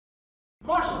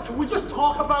Marshall, can we just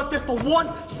talk about this for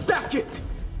 1 second?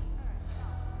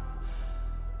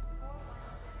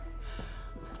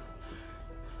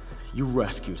 You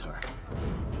rescued her.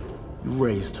 You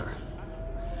raised her.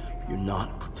 You're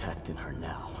not protecting her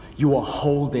now. You are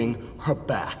holding her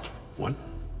back. 1,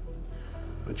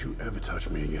 don't you ever touch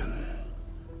me again.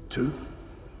 2,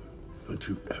 don't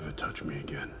you ever touch me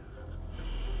again.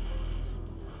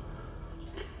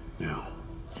 Now,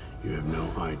 you have no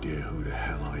idea who the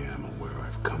hell I am or where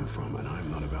I've come from, and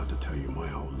I'm not about to tell you my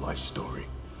whole life story.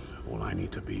 All I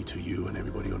need to be to you and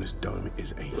everybody on this dome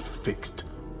is a fixed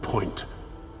point.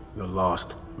 The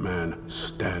last man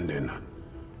standing.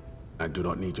 I do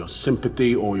not need your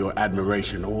sympathy or your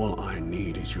admiration. All I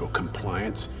need is your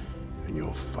compliance and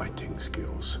your fighting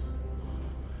skills.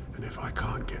 And if I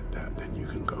can't get that, then you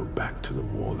can go back to the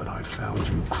wall that I found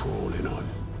you crawling on.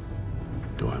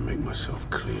 Do I make myself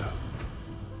clear?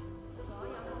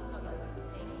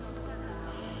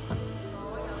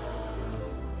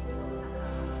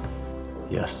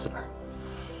 Yes, sir.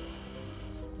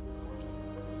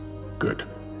 Good.